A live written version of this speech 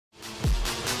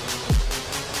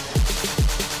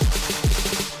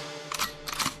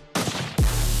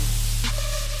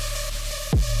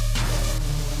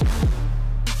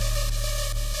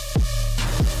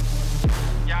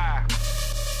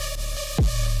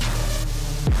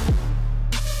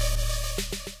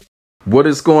What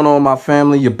is going on, my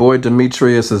family? Your boy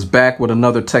Demetrius is back with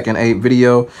another Tekken 8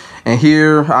 video, and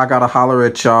here I gotta holler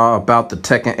at y'all about the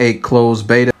Tekken 8 closed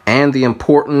beta and the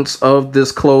importance of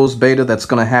this closed beta that's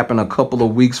gonna happen a couple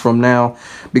of weeks from now.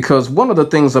 Because one of the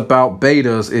things about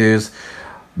betas is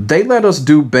they let us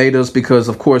do betas because,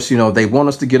 of course, you know, they want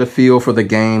us to get a feel for the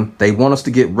game. They want us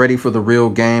to get ready for the real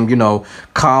game, you know,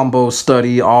 combo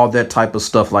study, all that type of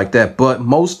stuff like that. But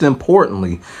most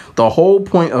importantly, the whole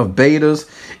point of betas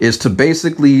is to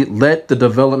basically let the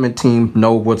development team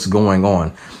know what's going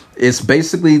on. It's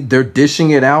basically they're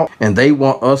dishing it out and they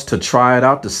want us to try it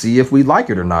out to see if we like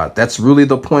it or not. That's really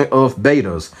the point of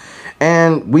betas.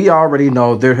 And we already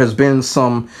know there has been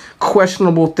some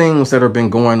questionable things that have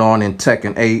been going on in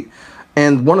Tekken 8.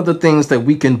 And one of the things that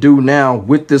we can do now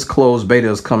with this closed beta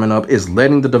is coming up is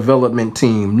letting the development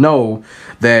team know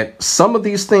that some of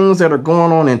these things that are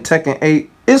going on in Tekken 8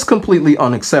 is completely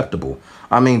unacceptable.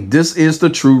 I mean, this is the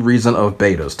true reason of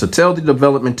betas, to tell the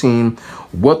development team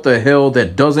what the hell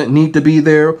that doesn't need to be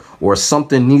there or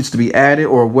something needs to be added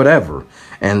or whatever.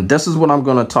 And this is what I'm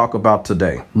going to talk about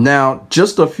today. Now,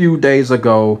 just a few days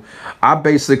ago, I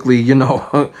basically,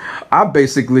 I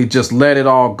basically just let it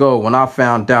all go when I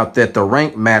found out that the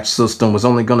rank match system was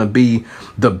only going to be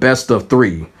the best of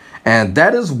 3. And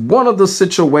that is one of the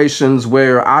situations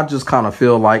where I just kind of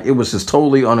feel like it was just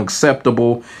totally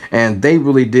unacceptable and they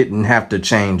really didn't have to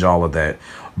change all of that.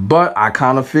 But I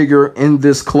kind of figure in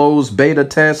this closed beta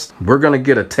test, we're going to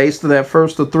get a taste of that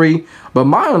first of 3. But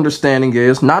my understanding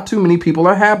is not too many people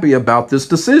are happy about this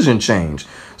decision change.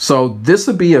 So this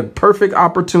would be a perfect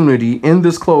opportunity in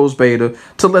this closed beta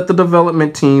to let the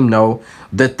development team know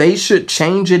that they should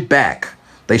change it back.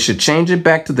 They should change it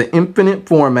back to the infinite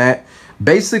format.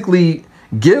 Basically,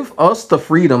 give us the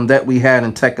freedom that we had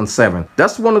in Tekken 7.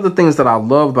 That's one of the things that I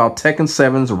love about Tekken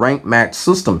 7's rank match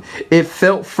system. It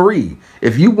felt free.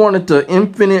 If you wanted to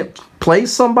infinite play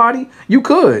somebody, you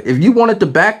could. If you wanted to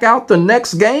back out the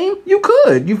next game, you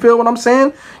could. You feel what I'm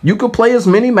saying? You could play as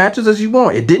many matches as you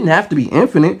want. It didn't have to be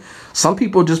infinite. Some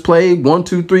people just played 1,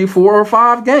 2, 3, 4, or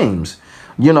 5 games.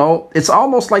 You know, it's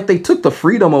almost like they took the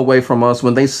freedom away from us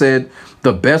when they said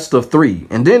the best of 3.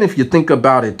 And then if you think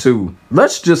about it too,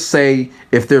 let's just say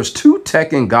if there's 2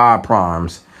 Tekken God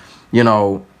Primes, you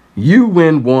know, you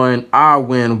win 1, I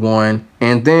win 1,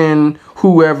 and then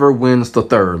whoever wins the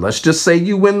 3rd. Let's just say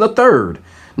you win the 3rd.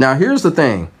 Now, here's the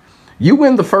thing. You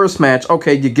win the first match,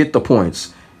 okay, you get the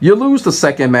points. You lose the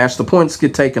second match, the points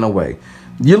get taken away.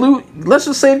 You lose, let's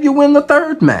just say if you win the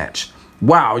 3rd match.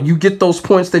 Wow, you get those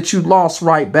points that you lost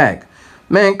right back.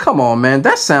 Man, come on, man.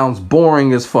 That sounds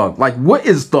boring as fuck. Like, what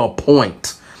is the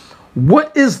point?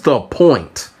 What is the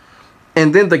point?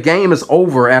 And then the game is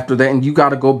over after that and you got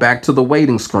to go back to the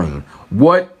waiting screen.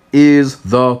 What is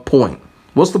the point?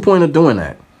 What's the point of doing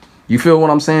that? You feel what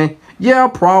I'm saying? Yeah,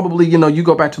 probably, you know, you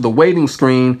go back to the waiting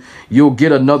screen, you'll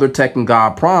get another Tekken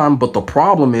God Prime, but the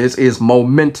problem is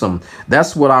momentum.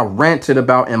 That's what I ranted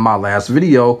about in my last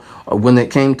video when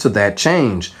it came to that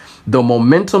change. The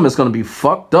momentum is going to be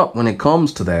fucked up when it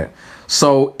comes to that.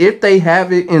 So if they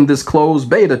have it in this closed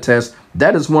beta test,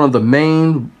 that is one of the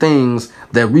main things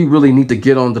that we really need to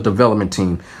get on the development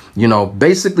team. You know,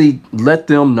 basically let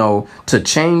them know to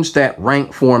change that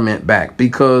rank format back,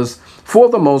 because for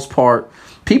the most part,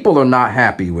 people are not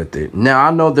happy with it. Now,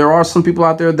 I know there are some people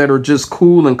out there that are just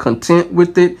cool and content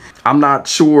with it. I'm not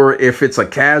sure if it's a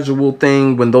casual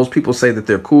thing when those people say that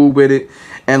they're cool with it.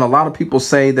 And a lot of people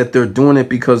say that they're doing it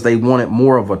because they wanted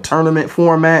more of a tournament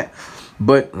format.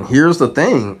 But here's the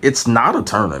thing. It's not a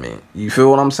tournament. You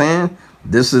feel what I'm saying?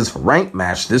 This is rank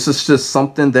match. This is just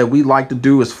something that we like to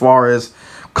do as far as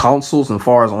consoles and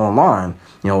far as online.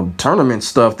 You know, tournament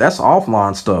stuff, that's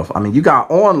offline stuff. I mean, you got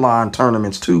online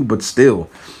tournaments too, but still,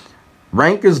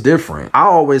 rank is different. I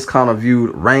always kind of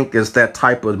viewed rank as that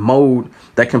type of mode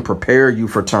that can prepare you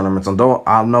for tournaments. And though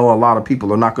I know a lot of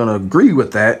people are not going to agree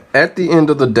with that, at the end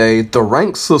of the day, the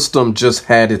rank system just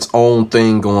had its own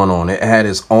thing going on. It had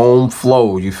its own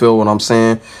flow. You feel what I'm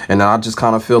saying? And I just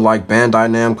kind of feel like Bandai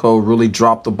Namco really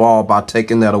dropped the ball by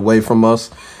taking that away from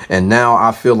us. And now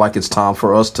I feel like it's time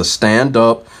for us to stand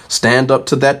up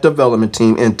to that development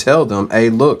team and tell them, hey,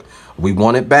 look, we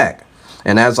want it back.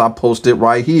 And as I posted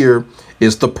right here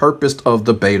is the purpose of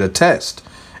the beta test.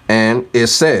 And it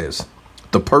says,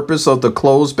 the purpose of the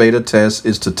closed beta test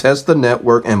is to test the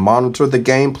network and monitor the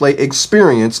gameplay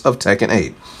experience of Tekken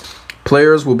 8.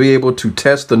 Players will be able to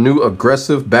test the new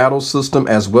aggressive battle system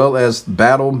as well as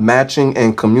battle matching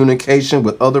and communication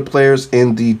with other players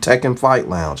in the Tekken Fight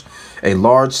Lounge, a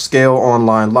large-scale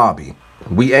online lobby.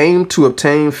 We aim to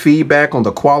obtain feedback on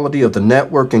the quality of the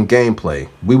network and gameplay.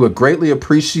 We would greatly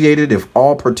appreciate it if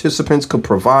all participants could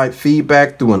provide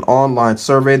feedback through an online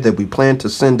survey that we plan to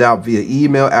send out via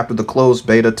email after the closed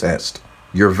beta test.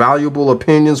 Your valuable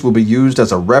opinions will be used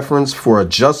as a reference for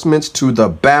adjustments to the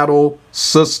battle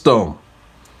system.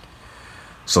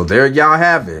 So there y'all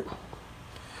have it.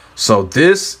 So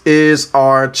this is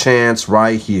our chance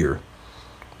right here.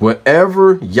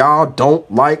 Whatever y'all don't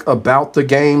like about the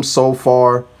game so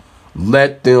far,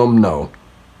 let them know.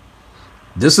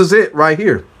 This is it right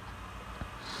here.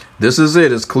 This is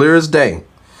it, as clear as day.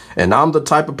 And I'm the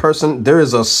type of person, there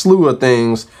is a slew of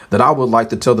things that I would like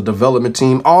to tell the development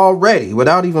team already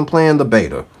without even playing the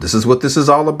beta. This is what this is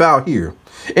all about here.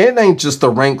 It ain't just the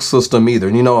rank system either.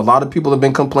 You know, a lot of people have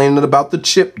been complaining about the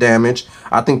chip damage.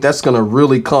 I think that's going to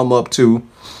really come up too.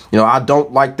 You know, I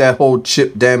don't like that whole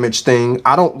chip damage thing.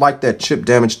 I don't like that chip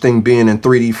damage thing being in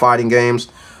 3D fighting games.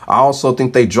 I also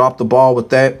think they dropped the ball with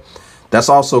that. That's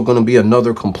also going to be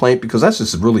another complaint because that's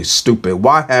just really stupid.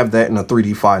 Why have that in a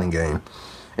 3D fighting game?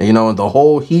 And, you know, and the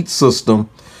whole heat system.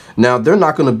 Now, they're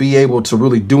not going to be able to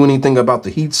really do anything about the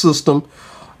heat system.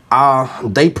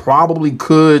 They probably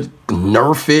could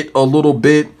nerf it a little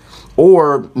bit.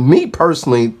 Or me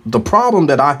personally, the problem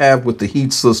that I have with the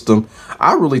heat system,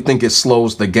 I really think it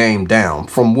slows the game down.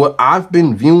 From what I've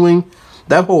been viewing,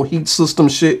 that whole heat system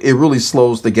shit, it really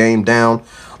slows the game down.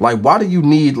 Like, why do you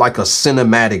need like a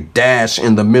cinematic dash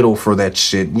in the middle for that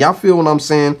shit? Y'all feel what I'm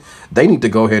saying? They need to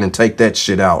go ahead and take that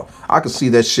shit out. I can see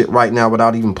that shit right now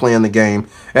without even playing the game.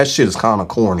 That shit is kind of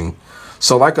corny.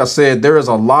 So like I said, there is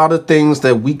a lot of things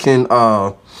that we can,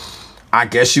 I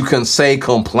guess you can say,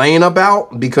 complain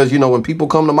about, because, you know, when people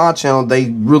come to my channel,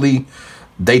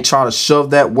 they try to shove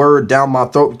that word down my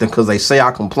throat because they say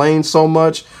I complain so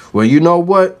much. Well, you know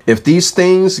what? If these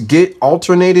things get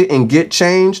alternated and get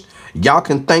changed, y'all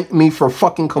can thank me for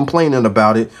fucking complaining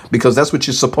about it, because that's what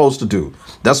you're supposed to do.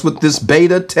 That's what this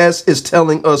beta test is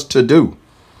telling us to do.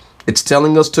 It's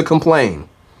telling us to complain.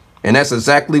 And that's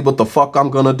exactly what the fuck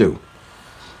I'm gonna do.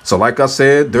 So like I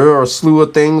said, there are a slew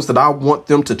of things that I want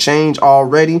them to change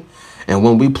already. And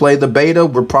when we play the beta,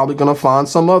 we're probably going to find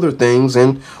some other things.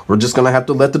 And we're just going to have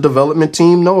to let the development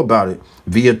team know about it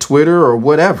via Twitter or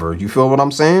whatever. You feel what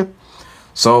I'm saying?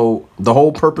 So the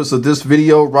whole purpose of this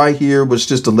video right here was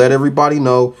just to let everybody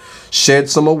know,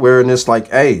 shed some awareness like,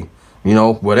 hey, you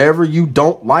know, whatever you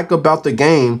don't like about the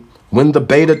game, when the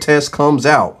beta test comes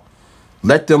out,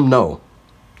 let them know.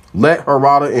 Let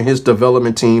Harada and his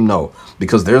development team know,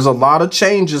 because there's a lot of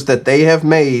changes that they have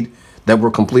made that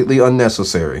were completely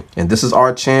unnecessary. And this is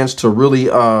our chance to really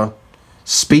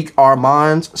speak our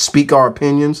minds, speak our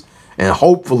opinions, and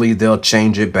hopefully they'll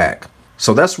change it back.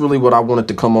 So that's really what I wanted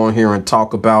to come on here and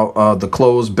talk about, the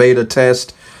closed beta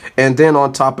test. And then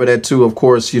on top of that too, of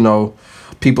course, you know,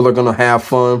 people are going to have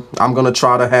fun. I'm going to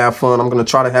try to have fun. I'm going to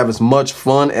try to have as much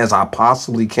fun as I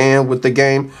possibly can with the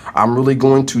game. I'm really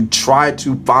going to try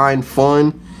to find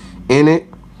fun in it.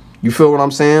 You feel what I'm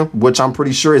saying? Which I'm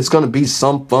pretty sure it's going to be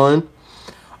some fun.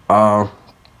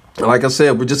 Like I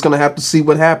said, we're just going to have to see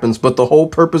what happens. But the whole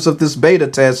purpose of this beta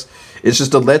test is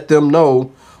just to let them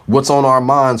know what's on our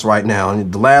minds right now.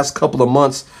 And the last couple of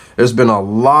months, there's been a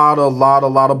lot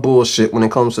of bullshit when it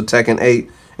comes to Tekken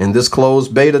 8. And this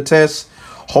closed beta test,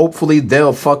 hopefully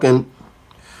they'll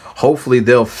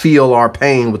feel our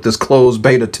pain with this closed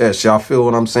beta test. Y'all feel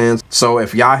what I'm saying? So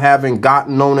if y'all haven't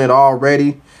gotten on it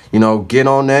already, you know, get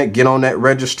on that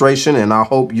registration. And I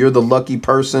hope you're the lucky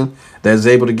person that's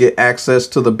able to get access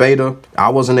to the beta. I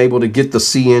wasn't able to get the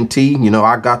CNT. You know,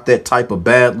 I got that type of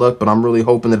bad luck, but I'm really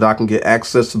hoping that I can get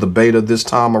access to the beta this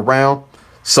time around.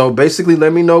 So basically,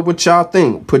 let me know what y'all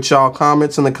think. Put y'all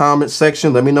comments in the comment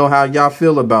section. Let me know how y'all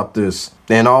feel about this.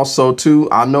 And also too,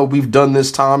 I know we've done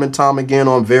this time and time again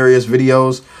on various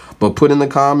videos, but put in the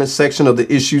comment section of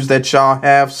the issues that y'all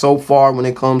have so far when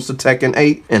it comes to Tekken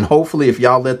 8. And hopefully if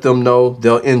y'all let them know,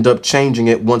 they'll end up changing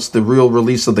it once the real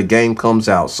release of the game comes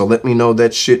out. So let me know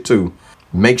that shit too.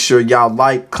 Make sure y'all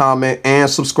like, comment, and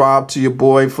subscribe to your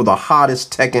boy for the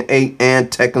hottest Tekken 8 and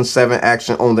Tekken 7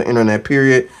 action on the internet,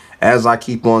 period. As I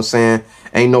keep on saying,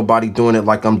 ain't nobody doing it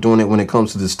like I'm doing it when it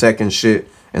comes to this Tekken shit,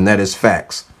 and that is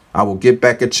facts. I will get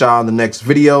back at y'all in the next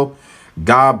video.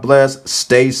 God bless,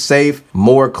 stay safe.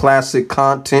 More classic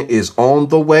content is on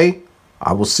the way.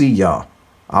 I will see y'all.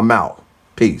 I'm out.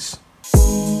 Peace.